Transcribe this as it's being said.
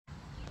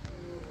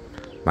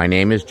My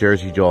name is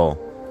Jersey Joel.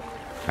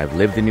 I've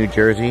lived in New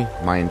Jersey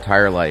my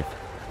entire life.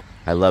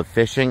 I love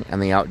fishing and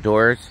the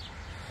outdoors.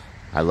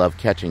 I love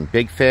catching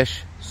big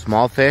fish,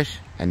 small fish,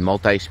 and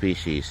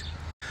multi-species.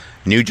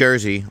 New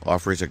Jersey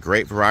offers a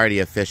great variety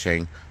of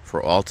fishing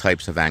for all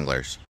types of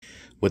anglers.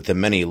 With the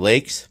many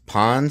lakes,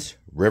 ponds,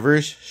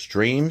 rivers,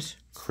 streams,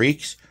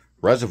 creeks,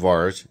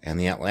 reservoirs, and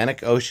the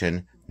Atlantic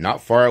Ocean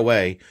not far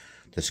away,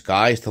 the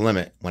sky's the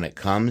limit when it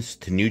comes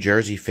to New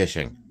Jersey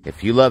fishing.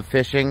 If you love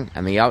fishing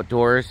and the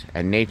outdoors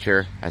and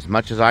nature as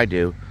much as I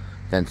do,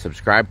 then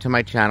subscribe to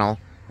my channel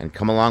and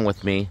come along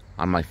with me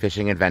on my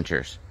fishing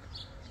adventures.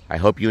 I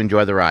hope you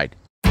enjoy the ride.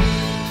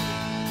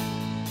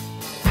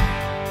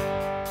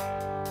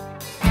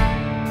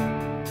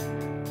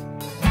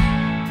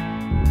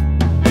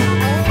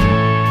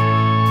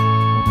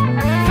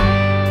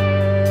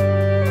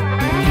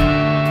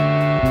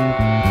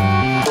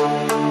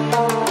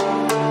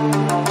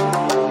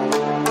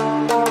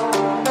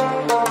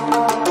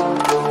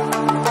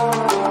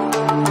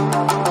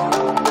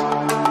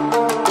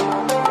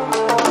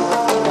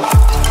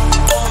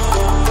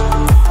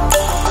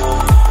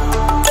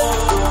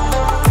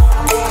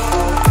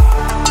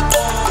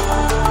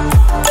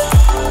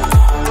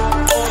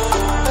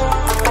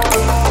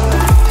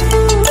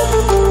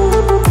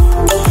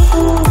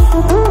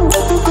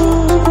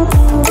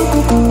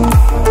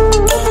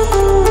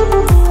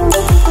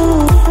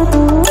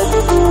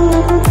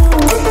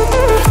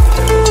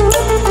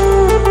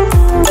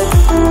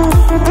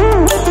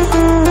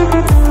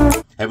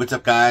 Hey, what's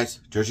up guys?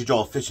 Jersey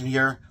Joel Fishing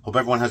here. Hope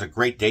everyone has a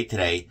great day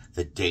today.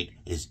 The date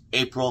is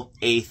April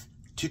 8th,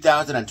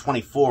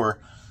 2024.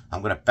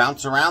 I'm going to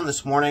bounce around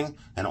this morning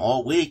and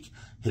all week,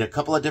 hit a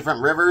couple of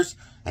different rivers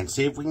and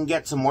see if we can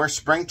get some more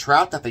spring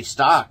trout that they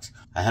stocked.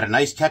 I had a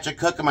nice catch and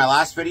cook in my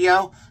last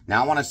video.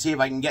 Now I want to see if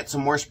I can get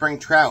some more spring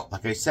trout.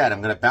 Like I said,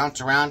 I'm going to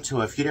bounce around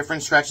to a few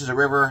different stretches of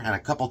river and a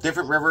couple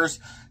different rivers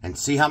and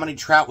see how many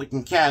trout we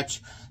can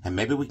catch. And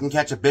maybe we can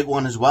catch a big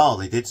one as well.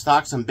 They did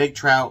stock some big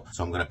trout.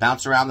 So I'm going to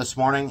bounce around this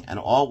morning and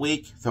all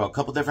week, throw a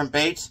couple different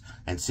baits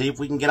and see if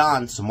we can get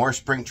on some more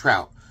spring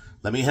trout.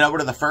 Let me head over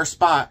to the first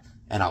spot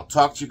and I'll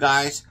talk to you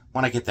guys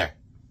when I get there.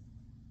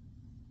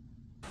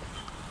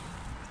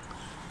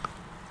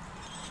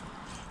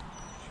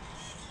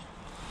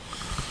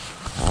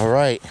 All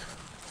right,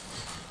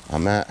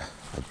 I'm at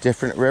a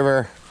different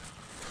river.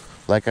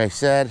 Like I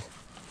said,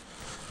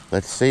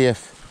 let's see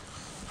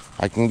if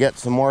I can get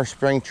some more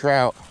spring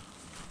trout.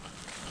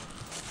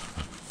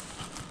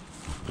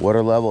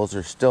 Water levels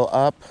are still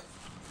up.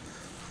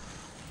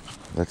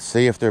 Let's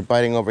see if they're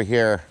biting over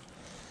here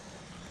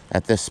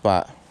at this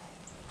spot.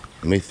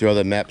 Let me throw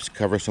the MEPS,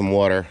 cover some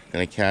water.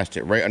 Gonna cast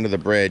it right under the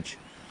bridge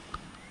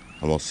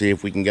and we'll see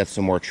if we can get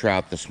some more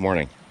trout this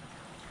morning.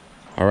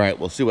 All right,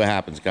 we'll see what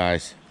happens,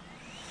 guys.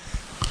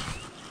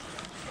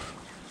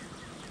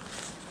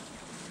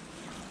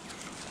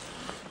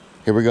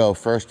 Here we go,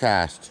 first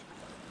cast.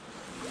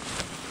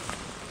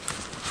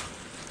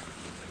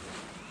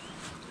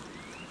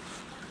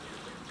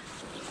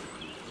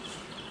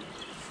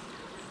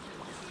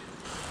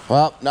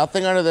 Well,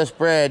 nothing under this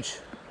bridge.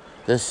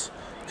 This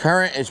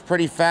current is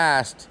pretty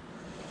fast.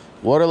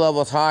 Water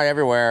level's high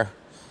everywhere.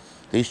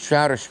 These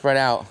trout are spread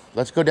out.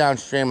 Let's go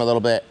downstream a little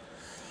bit.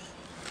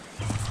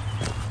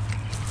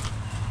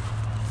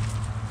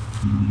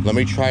 Let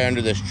me try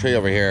under this tree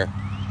over here.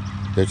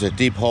 There's a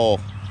deep hole.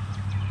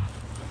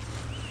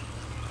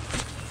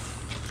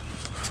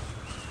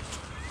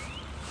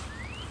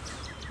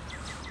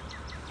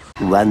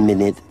 One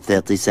minute,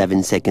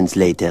 37 seconds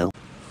later.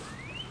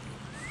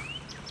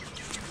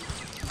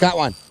 Got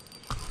one.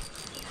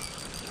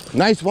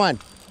 Nice one.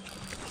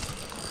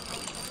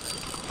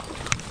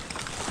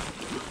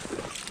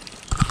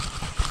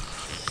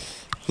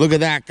 Look at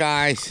that,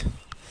 guys.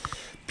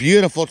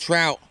 Beautiful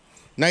trout.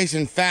 Nice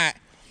and fat.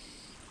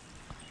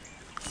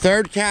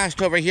 Third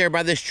cast over here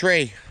by this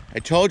tree. I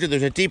told you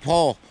there's a deep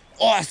hole.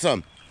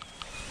 Awesome.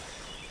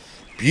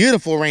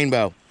 Beautiful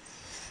rainbow.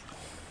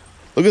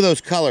 Look at those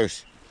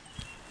colors.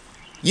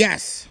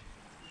 Yes.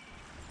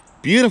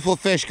 Beautiful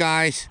fish,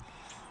 guys.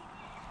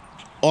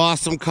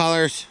 Awesome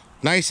colors.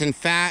 Nice and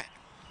fat.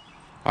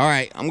 All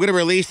right, I'm gonna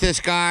release this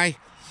guy.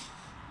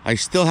 I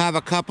still have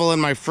a couple in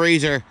my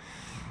freezer.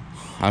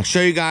 I'll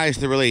show you guys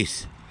the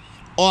release.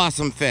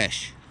 Awesome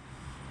fish.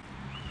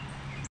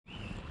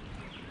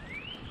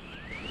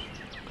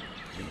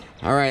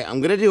 All right, I'm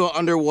gonna do an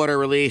underwater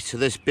release to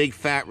this big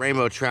fat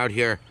rainbow trout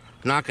here.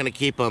 I'm not gonna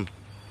keep him.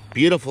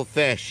 Beautiful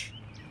fish.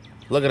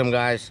 Look at him,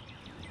 guys.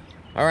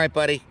 All right,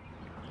 buddy.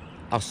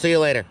 I'll see you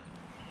later.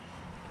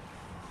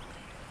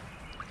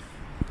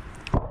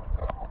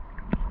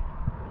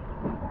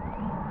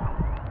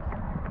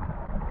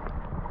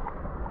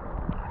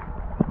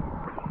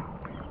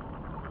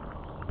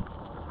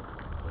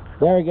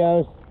 There he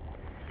goes.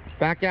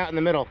 Back out in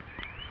the middle.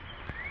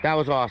 That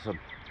was awesome.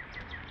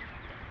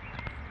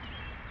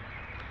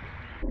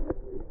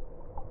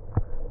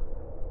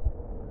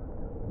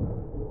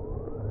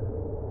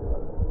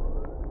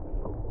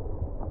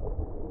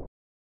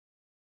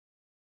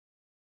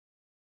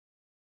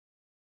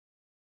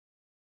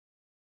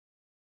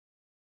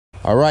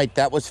 All right,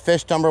 that was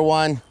fish number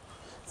 1.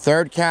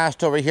 Third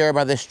cast over here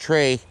by this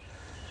tree.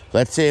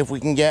 Let's see if we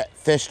can get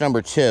fish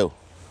number 2.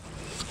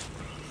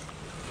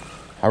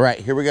 All right,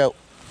 here we go.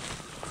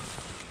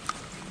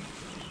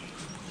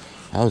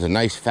 That was a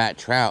nice fat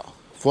trout.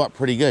 Fought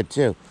pretty good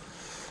too.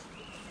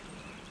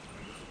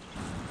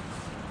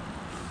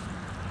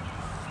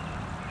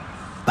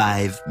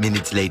 Five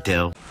minutes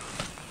later.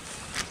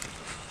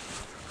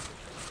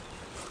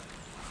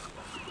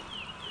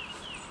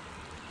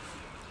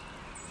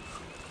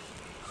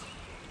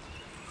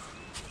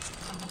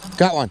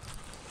 Got one.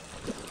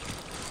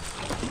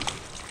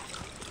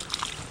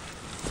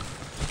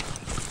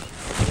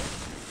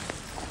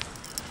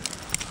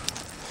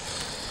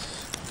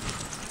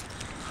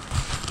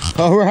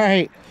 All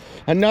right,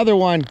 another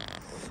one.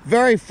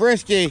 Very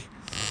frisky.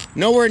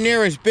 Nowhere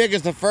near as big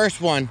as the first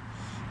one,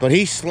 but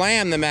he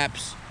slammed the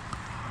Meps.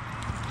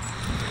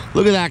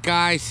 Look at that,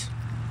 guys.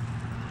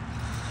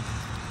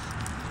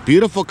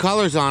 Beautiful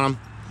colors on them.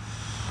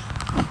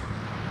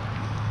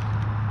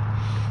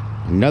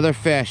 Another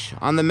fish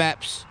on the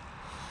Meps.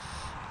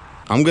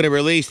 I'm gonna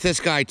release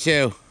this guy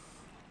too.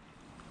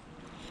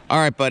 All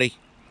right, buddy.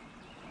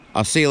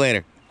 I'll see you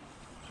later.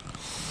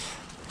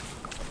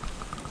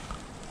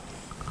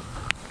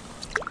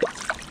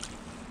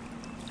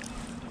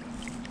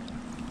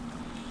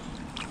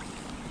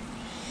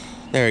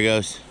 There he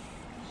goes.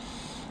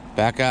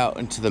 Back out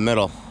into the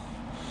middle.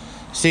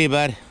 See you,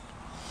 bud.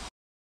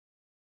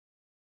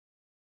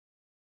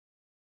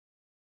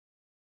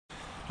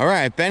 All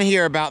right, I've been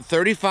here about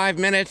 35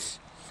 minutes.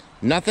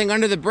 Nothing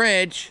under the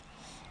bridge.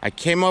 I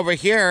came over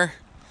here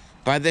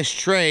by this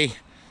tree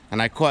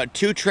and I caught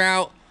 2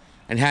 trout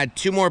and had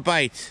 2 more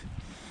bites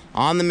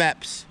on the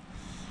Meps.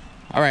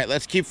 All right,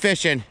 let's keep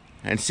fishing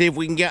and see if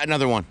we can get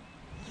another one.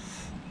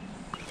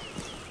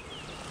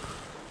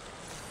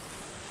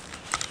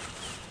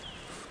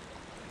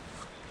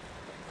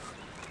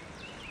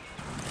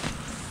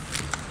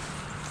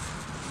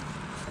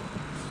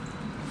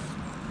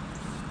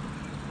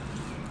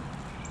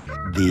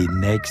 The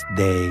next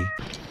day.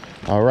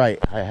 All right,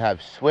 I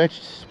have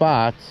switched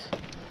spots.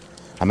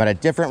 I'm at a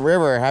different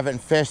river. I haven't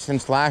fished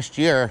since last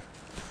year.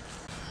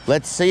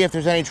 Let's see if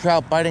there's any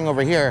trout biting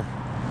over here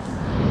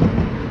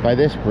by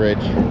this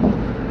bridge.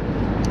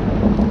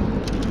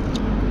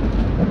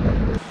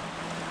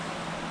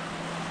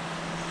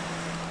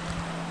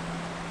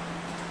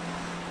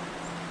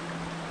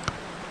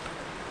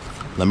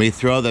 Let me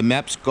throw the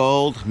Meps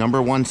Gold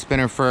 #1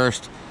 spinner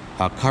first.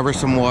 I'll cover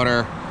some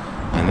water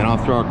and then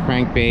I'll throw a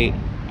crankbait.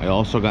 I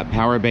also got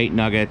power bait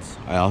nuggets.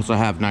 I also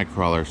have night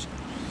crawlers.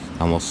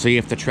 And we'll see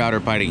if the trout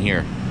are biting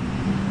here.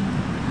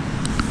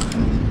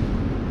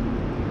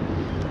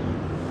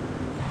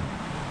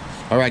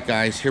 All right,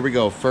 guys, here we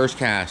go. First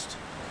cast.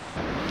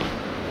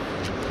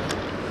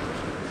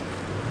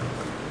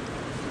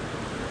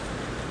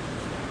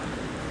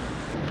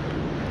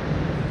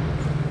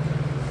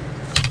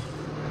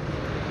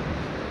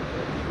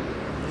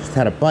 Just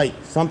had a bite.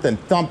 Something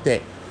thumped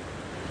it.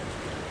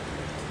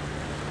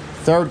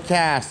 Third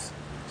cast.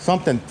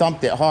 Something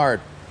thumped it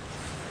hard.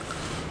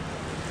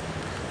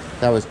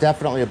 That was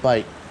definitely a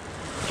bite.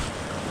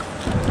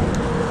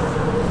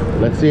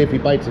 Let's see if he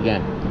bites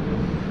again.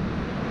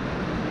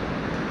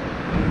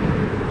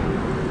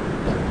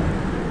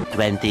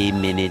 20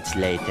 minutes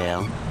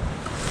later.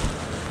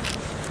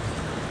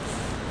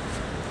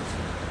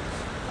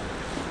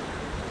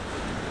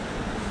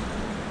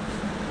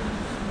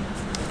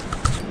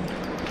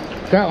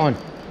 Got one.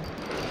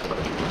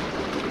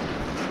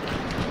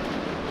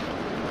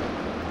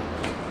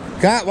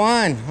 Got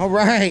one. All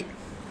right.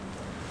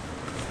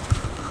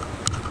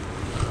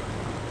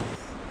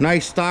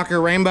 Nice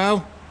stalker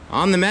rainbow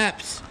on the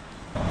Meps.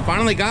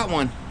 Finally got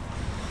one.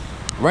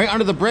 Right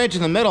under the bridge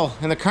in the middle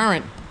in the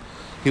current.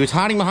 He was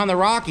hiding behind the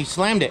rock. He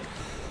slammed it.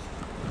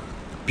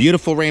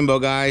 Beautiful rainbow,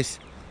 guys.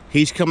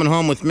 He's coming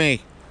home with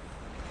me.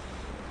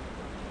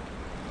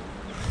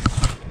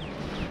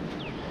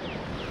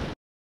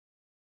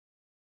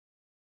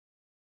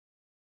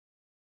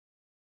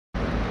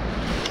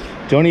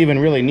 Don't even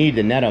really need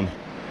to net them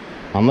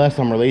unless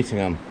I'm releasing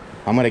them.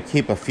 I'm gonna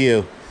keep a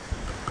few.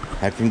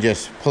 I can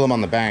just pull them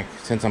on the bank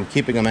since I'm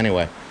keeping them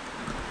anyway.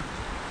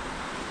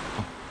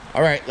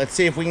 All right, let's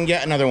see if we can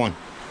get another one.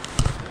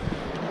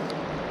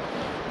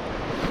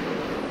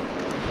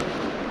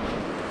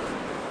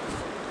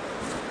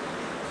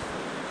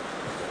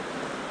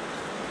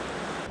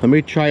 Let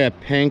me try a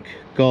Pink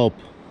Gulp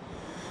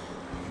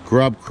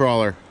grub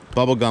crawler,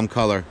 bubblegum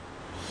color.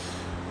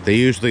 They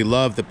usually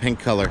love the pink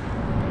color.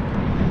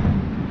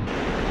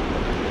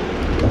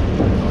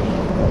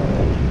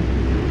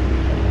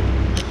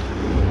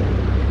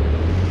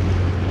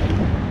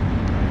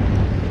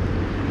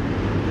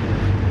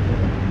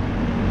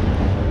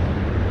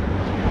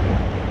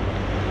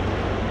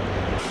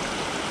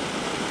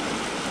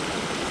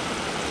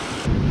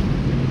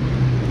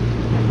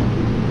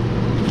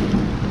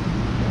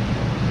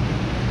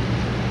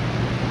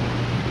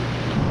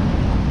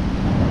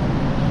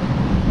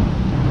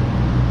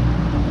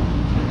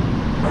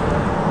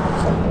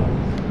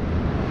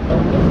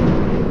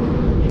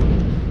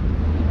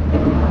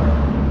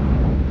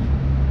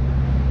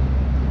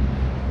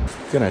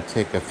 Gonna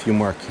take a few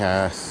more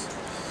casts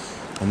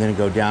and then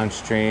go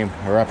downstream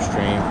or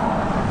upstream.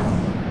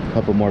 A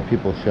couple more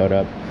people showed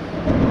up.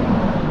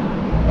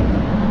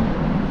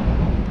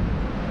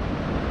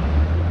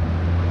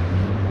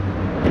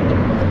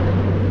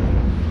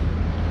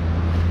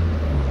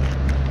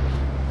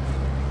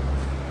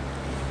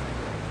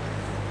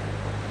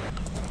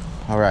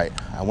 All right,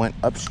 I went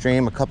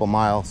upstream a couple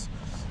miles.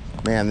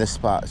 Man, this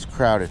spot is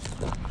crowded.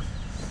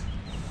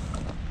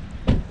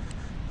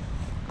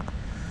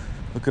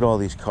 Look at all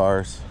these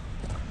cars.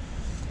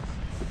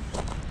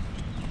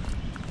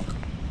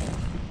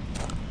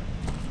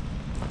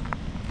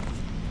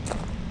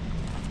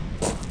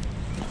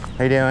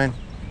 How you doing?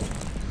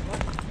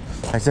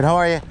 I said, how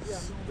are you? Yeah,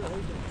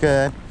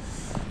 good.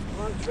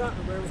 on trout,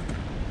 remember?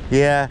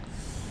 Yeah.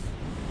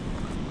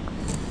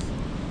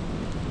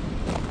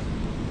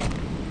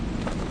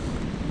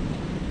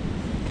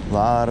 A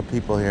lot of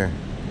people here.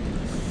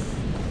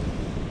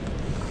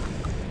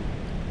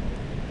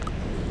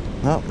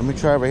 Oh, let me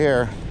try over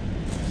here.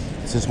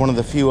 This is one of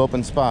the few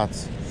open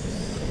spots.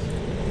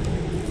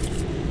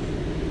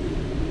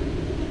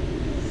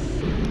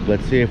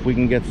 Let's see if we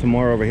can get some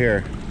more over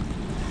here.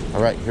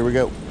 All right, here we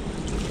go.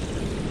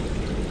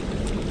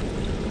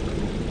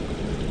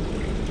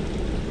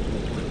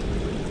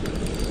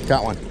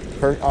 Got one.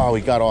 Oh,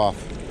 he got off.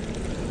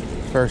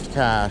 First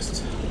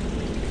cast,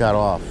 got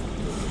off.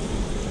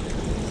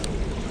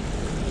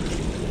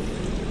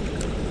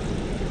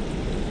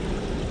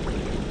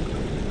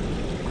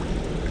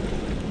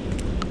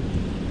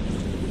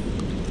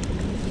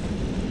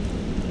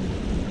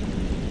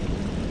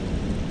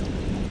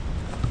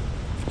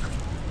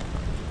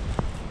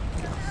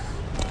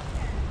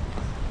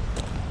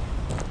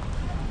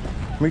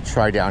 Let me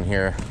try down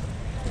here,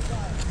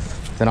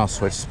 then I'll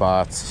switch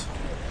spots.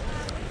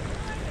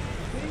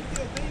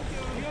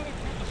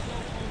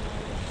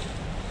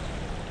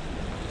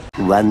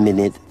 One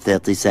minute,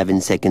 37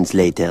 seconds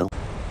later.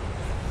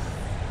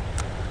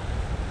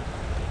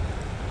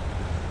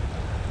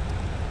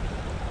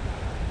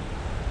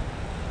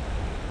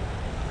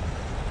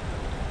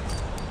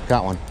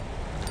 Got one.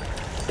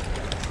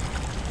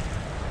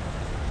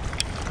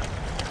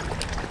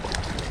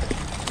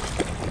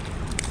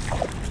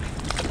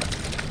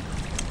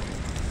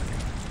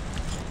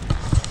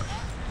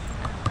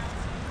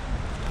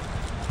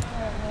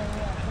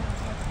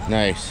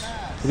 Nice.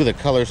 Look at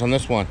the colors on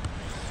this one.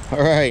 All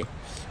right,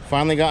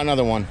 finally got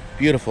another one.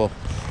 Beautiful.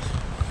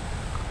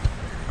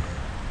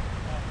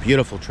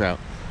 Beautiful trout.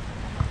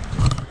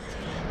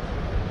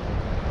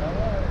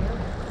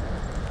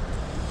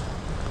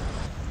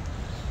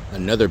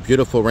 Another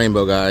beautiful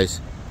rainbow,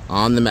 guys,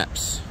 on the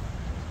Meps.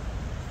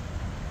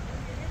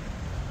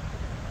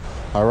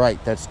 All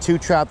right, that's 2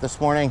 trout this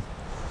morning.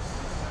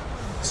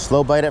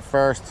 Slow bite at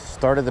first.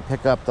 Started to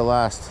pick up the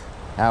last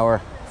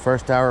hour.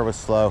 First hour was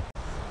slow.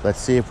 Let's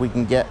see if we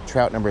can get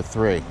trout number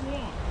 3.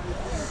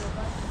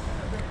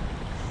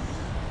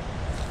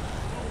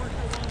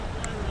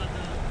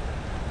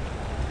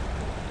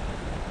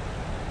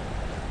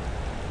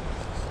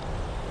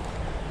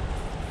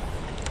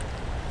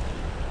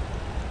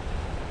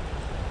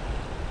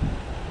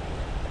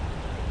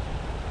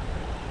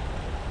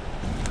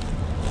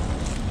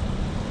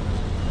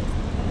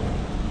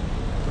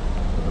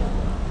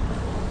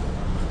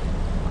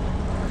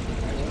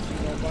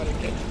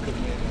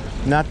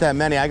 Not that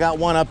many. I got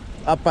one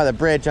up by the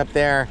bridge up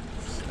there,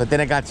 but then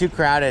it got too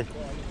crowded.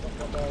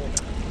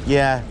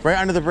 Yeah, right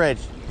under the bridge.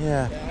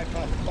 Yeah. Yeah, I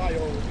passed by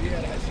over here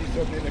and I see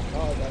so many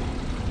cars.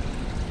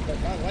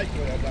 I like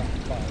where I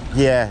got by.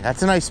 Yeah,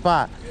 that's a nice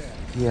spot.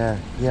 Yeah.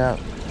 Yeah.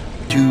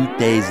 2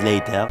 days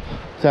later.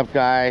 What's up,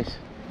 guys?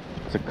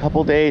 It's a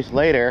couple days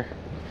later.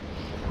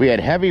 We had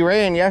heavy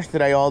rain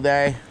yesterday all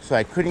day, so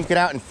I couldn't get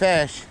out and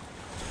fish.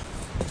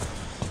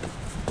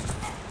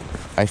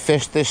 I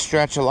fished this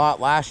stretch a lot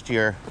last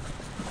year.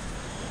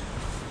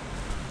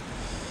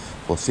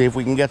 We'll see if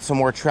we can get some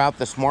more trout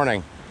this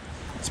morning.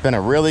 It's been a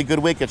really good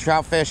week of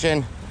trout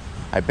fishing.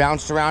 I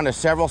bounced around to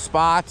several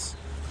spots.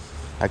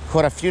 I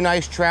caught a few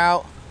nice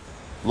trout,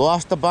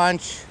 lost a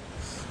bunch.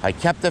 I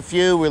kept a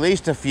few,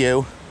 released a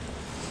few.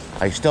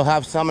 I still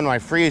have some in my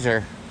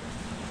freezer.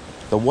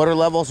 The water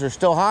levels are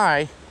still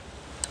high,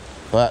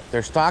 but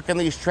they're stocking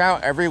these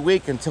trout every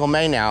week until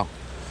May now.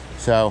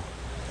 So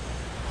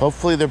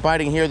hopefully they're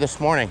biting here this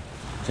morning.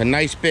 It's a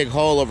nice big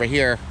hole over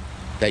here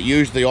that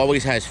usually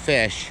always has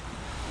fish.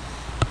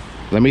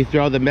 Let me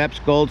throw the Meps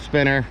Gold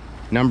Spinner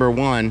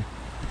 #1,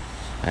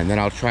 and then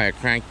I'll try a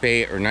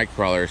crankbait or night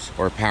crawlers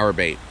or power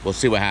bait. We'll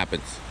see what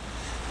happens.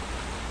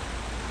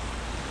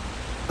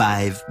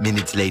 5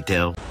 minutes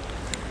later.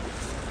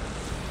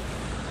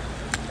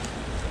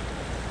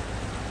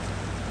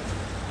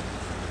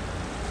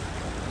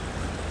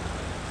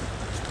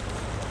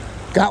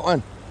 Got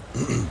one.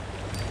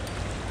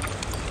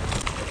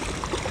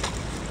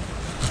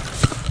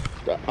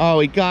 Oh,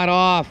 he got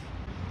off.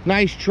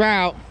 Nice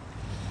trout.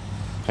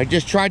 I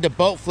just tried to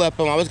boat flip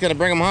him. I was gonna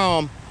bring him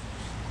home.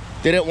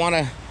 Didn't want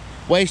to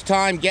waste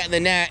time getting the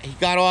net. He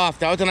got off.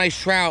 That was a nice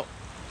trout.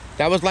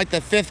 That was like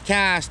the 5th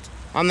cast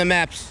on the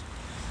Meps.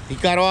 He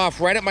got off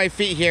right at my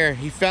feet here.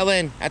 He fell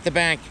in at the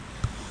bank.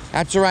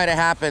 That's all right, it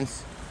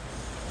happens.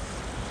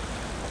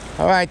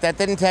 All right, that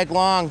didn't take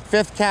long.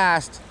 5th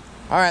cast.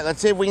 All right,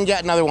 let's see if we can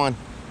get another one.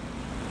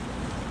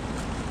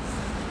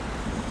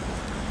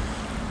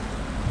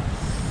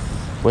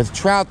 With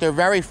trout, they're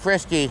very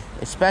frisky,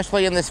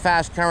 especially in this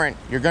fast current.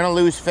 You're gonna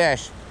lose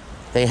fish.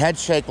 They head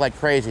shake like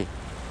crazy.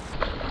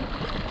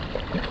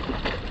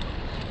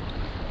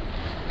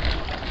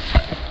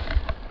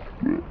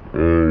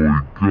 Oh,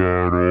 he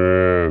got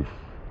off.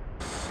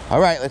 All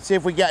right, let's see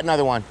if we get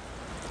another one.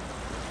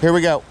 Here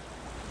we go.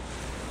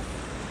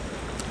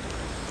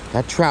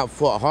 That trout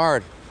fought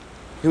hard.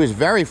 He was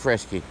very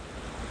frisky.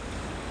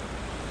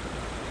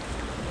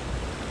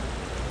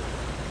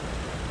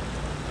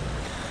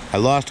 I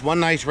lost one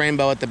nice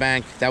rainbow at the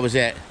bank. That was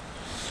it.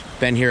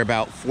 Been here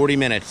about 40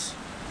 minutes.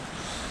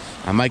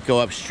 I might go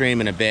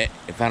upstream in a bit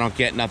if I don't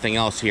get nothing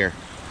else here.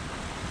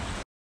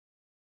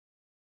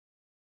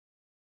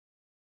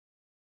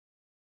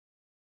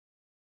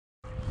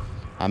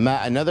 I'm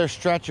at another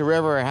stretch of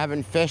river I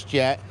haven't fished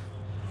yet.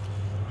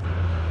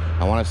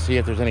 I want to see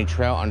if there's any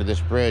trout under this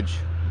bridge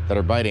that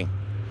are biting.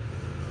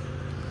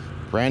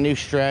 Brand new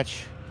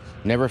stretch.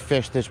 Never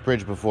fished this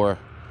bridge before.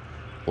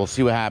 We'll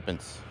see what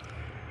happens.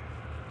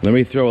 Let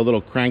me throw a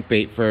little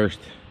crankbait first,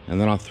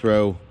 and then I'll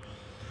throw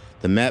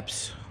the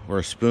Meps or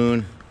a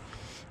spoon.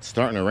 It's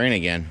starting to rain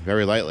again,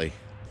 very lightly.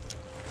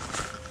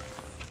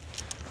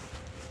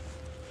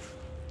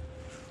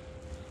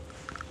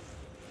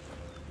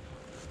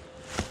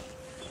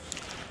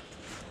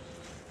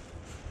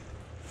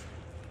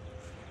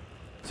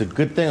 It's a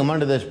good thing I'm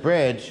under this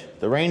bridge.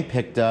 The rain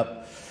picked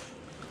up.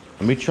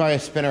 Let me try a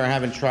spinner I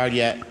haven't tried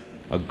yet.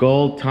 A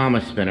gold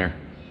Thomas spinner.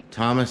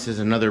 Thomas is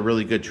another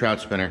really good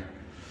trout spinner.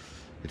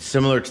 It's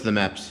similar to the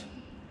Meps.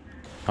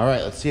 All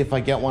right, let's see if I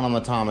get one on the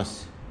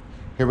Thomas.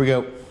 Here we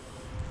go.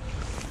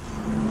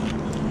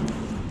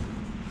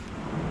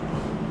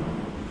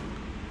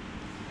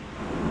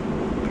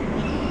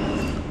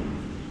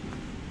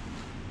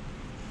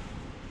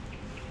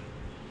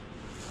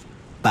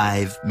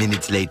 Five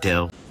minutes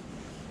later.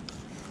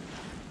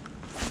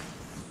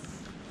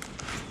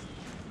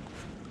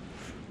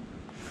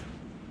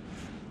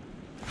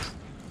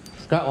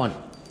 Got one.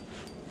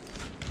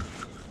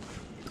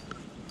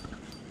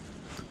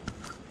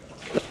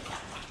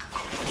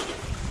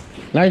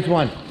 Nice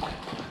one.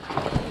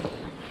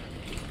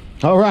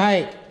 All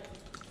right.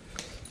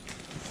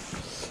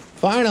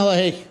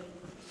 Finally.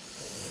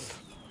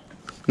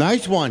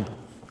 Nice one.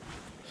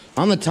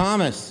 On the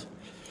Thomas.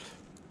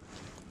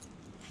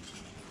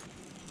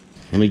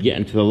 Let me get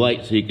into the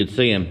light so you can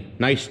see him.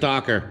 Nice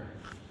stalker.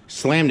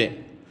 Slammed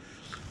it.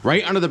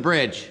 Right under the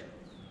bridge.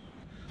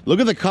 Look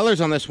at the colors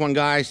on this one,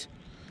 guys.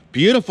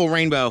 Beautiful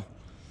rainbow.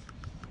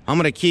 I'm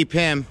gonna keep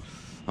him.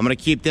 I'm gonna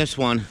keep this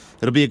one.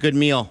 It'll be a good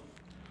meal.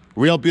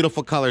 Real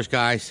beautiful colors,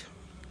 guys.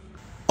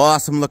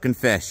 Awesome looking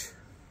fish.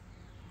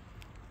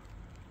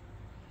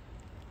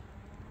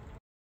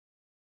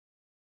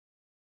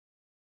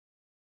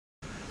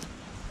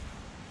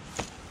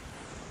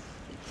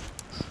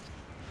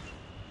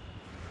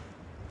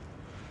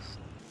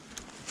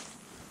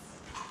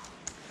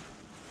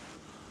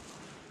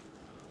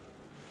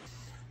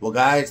 Well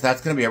guys,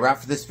 that's going to be a wrap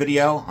for this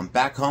video. I'm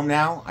back home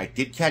now. I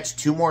did catch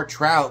 2 more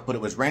trout, but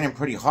it was raining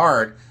pretty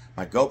hard.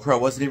 My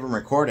GoPro wasn't even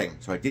recording.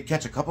 So I did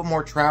catch a couple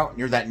more trout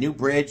near that new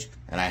bridge,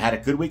 and I had a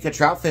good week of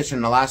trout fishing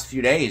in the last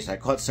few days. I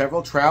caught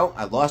several trout.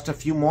 I lost a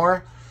few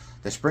more.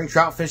 The spring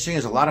trout fishing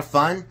is a lot of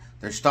fun.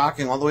 They're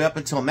stocking all the way up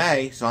until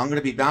May, so I'm going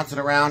to be bouncing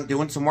around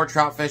doing some more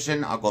trout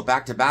fishing. I'll go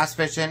back to bass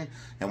fishing,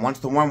 and once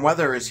the warm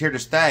weather is here to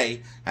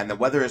stay and the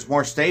weather is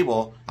more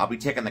stable, I'll be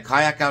taking the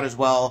kayak out as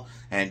well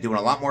and doing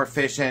a lot more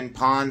fishing,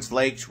 ponds,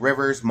 lakes,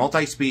 rivers,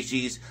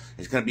 multi-species.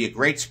 It's going to be a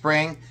great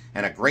spring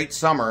and a great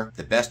summer.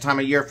 The best time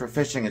of year for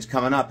fishing is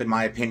coming up, in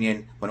my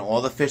opinion, when all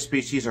the fish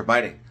species are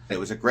biting. It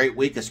was a great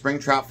week of spring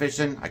trout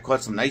fishing. I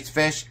caught some nice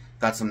fish,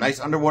 got some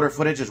nice underwater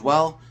footage as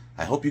well.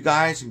 I hope you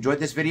guys enjoyed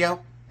this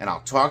video, and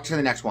I'll talk to you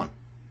in the next one.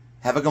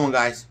 Have a good one,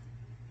 guys.